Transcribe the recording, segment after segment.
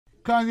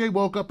Kanye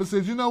woke up and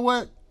said, you know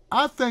what?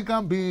 I think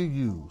I'm being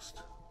used.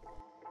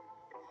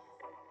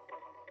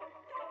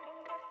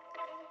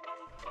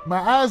 My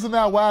eyes are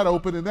now wide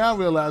open and now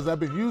realize I've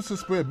been used to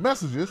spread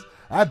messages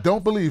I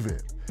don't believe in.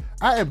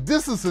 I am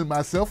distancing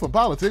myself from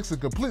politics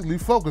and completely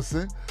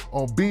focusing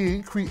on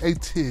being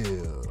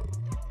creative.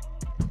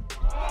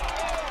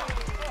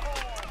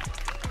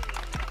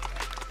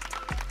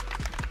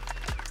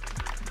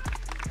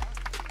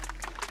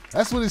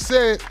 That's what he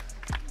said.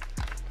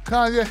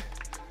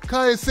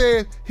 Kanye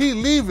said he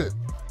leaving.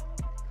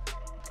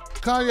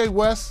 Kanye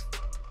West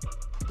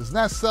is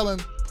not selling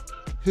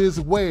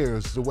his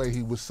wares the way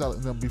he was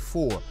selling them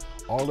before.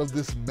 All of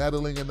this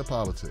meddling into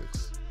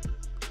politics.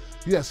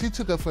 Yes, he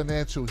took a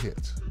financial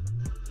hit.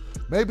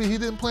 Maybe he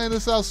didn't plan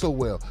this out so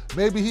well.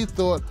 Maybe he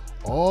thought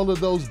all of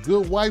those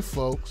good white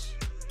folks,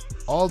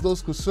 all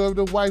those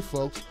conservative white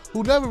folks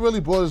who never really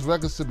bought his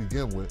records to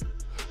begin with,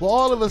 were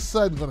all of a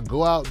sudden going to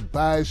go out and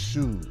buy his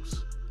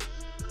shoes.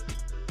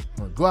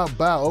 Going to go out and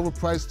buy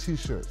overpriced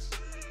t-shirts.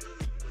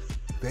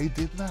 They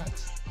did not.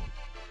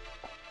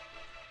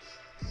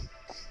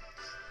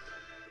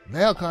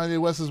 Now Kanye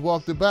West has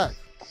walked it back.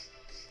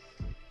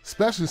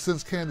 Especially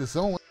since Candace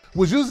Owens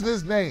was using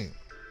his name.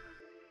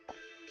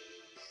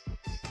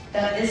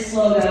 This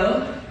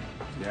logo,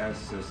 yes,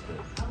 sister,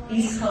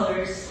 these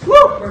colors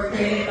were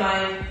created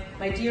by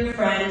my dear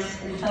friend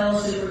and fellow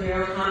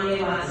superhero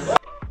Kanye West.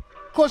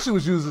 Of course she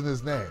was using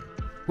his name.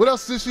 What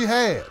else did she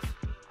have?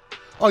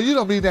 Oh, you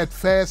don't mean that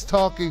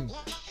fast-talking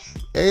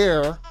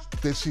air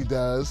that she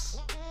does.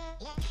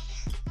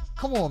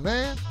 Come on,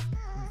 man.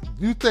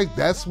 You think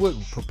that's what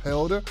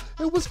propelled her?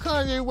 It was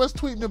Kanye West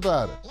tweeting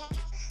about it.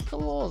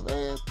 Come on,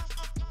 man.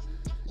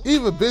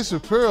 Even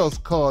Bishop Pearls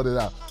called it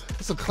out.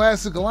 It's a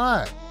classic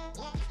line.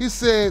 He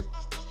said,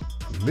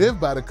 live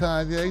by the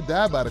Kanye,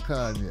 die by the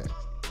Kanye.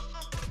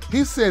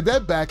 He said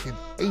that back in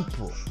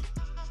April.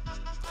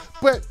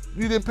 But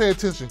you didn't pay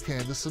attention,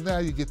 Candace, so now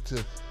you get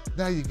to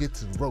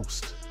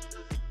roast.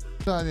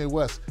 Kanye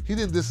West, he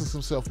didn't distance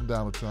himself from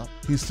Donald Trump.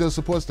 He still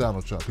supports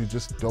Donald Trump. He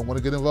just don't want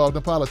to get involved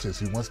in politics.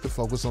 He wants to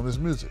focus on his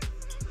music.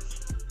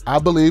 I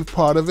believe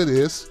part of it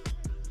is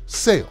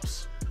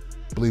sales.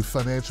 I believe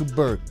financial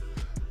burden.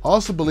 I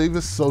also believe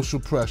it's social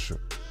pressure.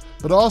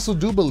 But I also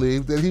do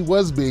believe that he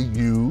was being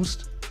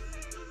used.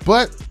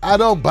 But I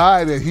don't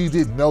buy that he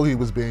didn't know he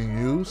was being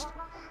used.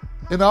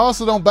 And I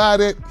also don't buy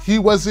that he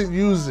wasn't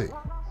using.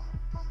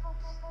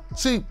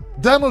 See,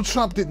 Donald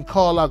Trump didn't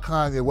call out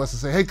Kanye West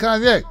and say, hey,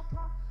 Kanye,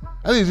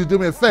 I need you to do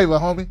me a favor,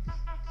 homie.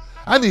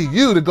 I need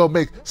you to go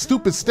make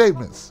stupid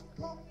statements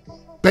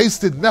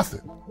based in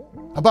nothing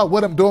about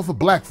what I'm doing for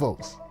black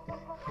folks.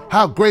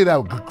 How great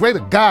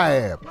a guy I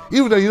am,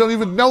 even though you don't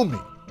even know me.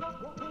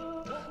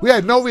 We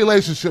had no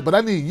relationship, but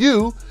I need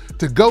you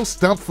to go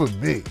stump for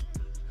me.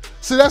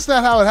 See, that's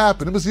not how it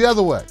happened. It was the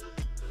other way.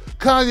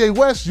 Kanye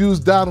West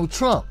used Donald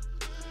Trump.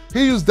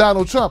 He used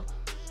Donald Trump,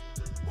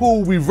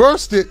 who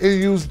reversed it and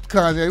used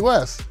Kanye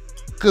West,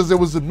 because there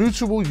was a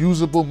mutual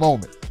usable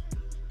moment.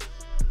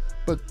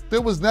 But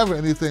there was never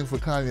anything for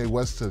Kanye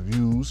West to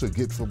use or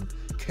get from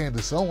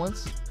Candace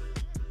Owens.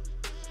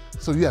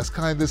 So yes,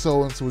 Candace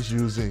Owens was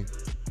using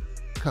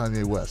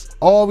Kanye West.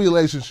 All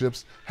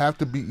relationships have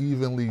to be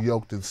evenly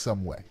yoked in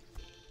some way.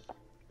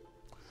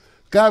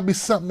 Gotta be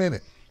something in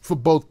it for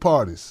both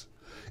parties.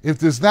 If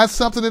there's not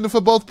something in it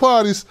for both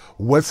parties,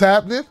 what's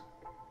happening?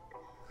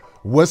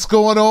 What's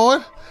going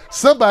on?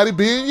 Somebody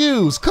being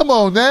used. Come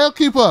on now,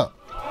 keep up.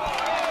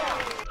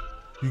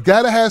 You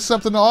gotta have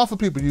something to offer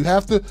people. You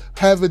have to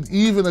have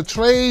a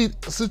trade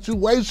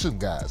situation,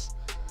 guys.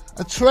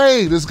 A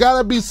trade. There's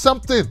gotta be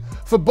something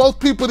for both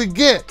people to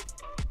get.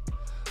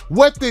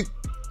 What did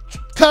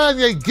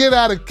Kanye get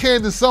out of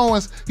Candace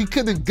Owens? He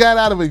couldn't have got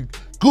out of a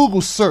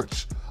Google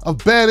search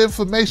of bad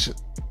information.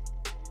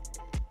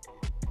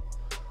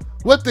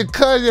 What did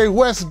Kanye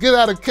West get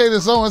out of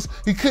Candace Owens?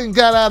 He couldn't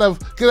get out of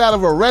a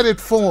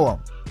Reddit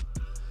forum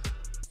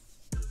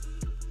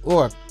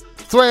or a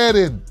thread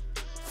in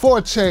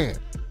 4chan.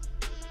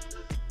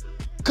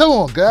 Come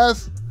on,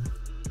 guys.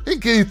 He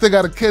can't even think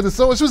out of Candace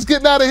Owens. She was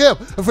getting out of him.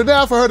 And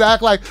for her to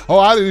act like, oh,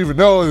 I didn't even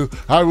know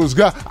I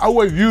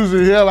wasn't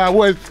using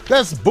him.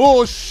 That's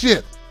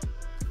bullshit.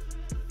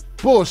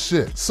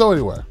 Bullshit. So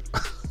anyway.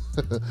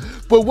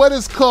 But what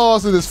it's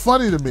caused, and it's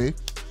funny to me,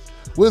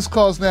 what it's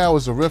caused now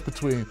is a rift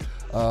between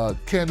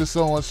Candace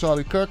Owens,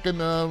 Charlie Kirk,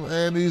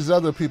 and these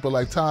other people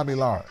like Tommy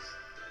Lawrence.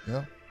 You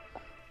know?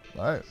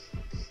 All right.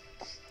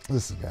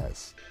 Listen,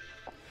 guys.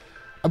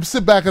 I'm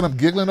sitting back and I'm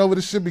giggling over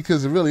this shit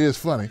because it really is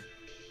funny.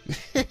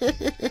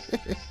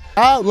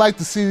 I would like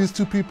to see these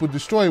two people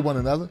destroy one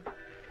another.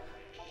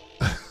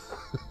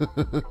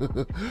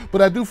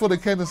 But I do feel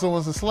that Candace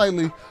Owens is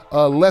slightly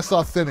less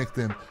authentic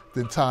than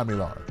Tommy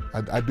Lawrence.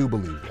 I do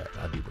believe that.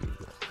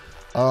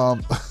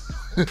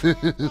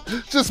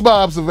 Just my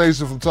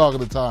observation from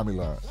talking to Tommy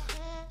Lawrence.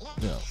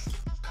 You know,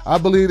 I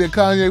believe that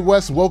Kanye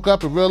West woke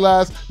up and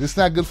realized it's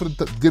not good for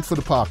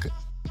the pocket.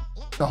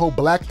 The whole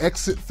black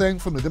exit thing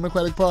from the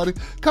Democratic Party.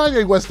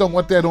 Kanye West don't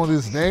want that on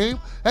his name.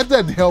 That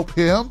doesn't help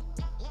him.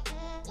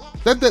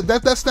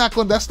 That's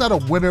not a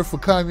winner for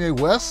Kanye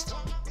West.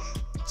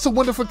 It's a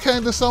winner for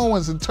Candace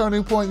Owens and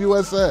Turning Point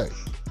USA.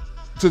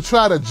 To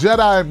try to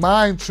Jedi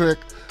mind trick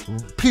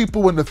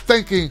people into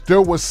thinking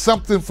there was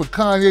something for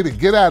Kanye to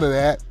get out of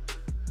that,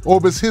 or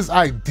it was his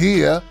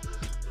idea.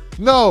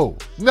 No,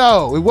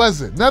 it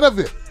wasn't. None of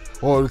it.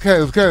 Or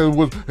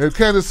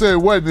Candace said it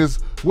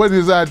wasn't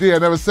his idea. I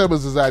never said it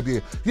was his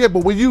idea. Yeah,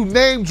 but when you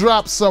name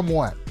dropping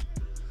someone,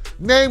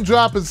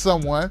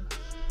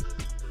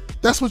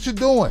 that's what you're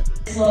doing.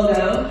 This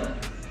logo,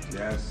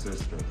 yes,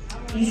 sister.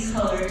 these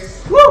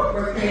colors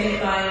were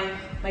created by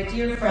my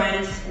dear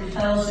friend and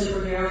fellow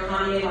superhero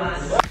Kanye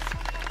West.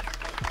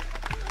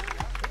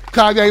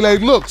 Kanye,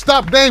 like, look,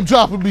 stop name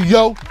dropping me,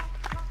 yo.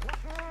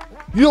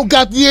 You don't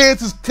got the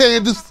answers,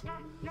 Candace.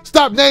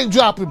 Stop name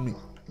dropping me.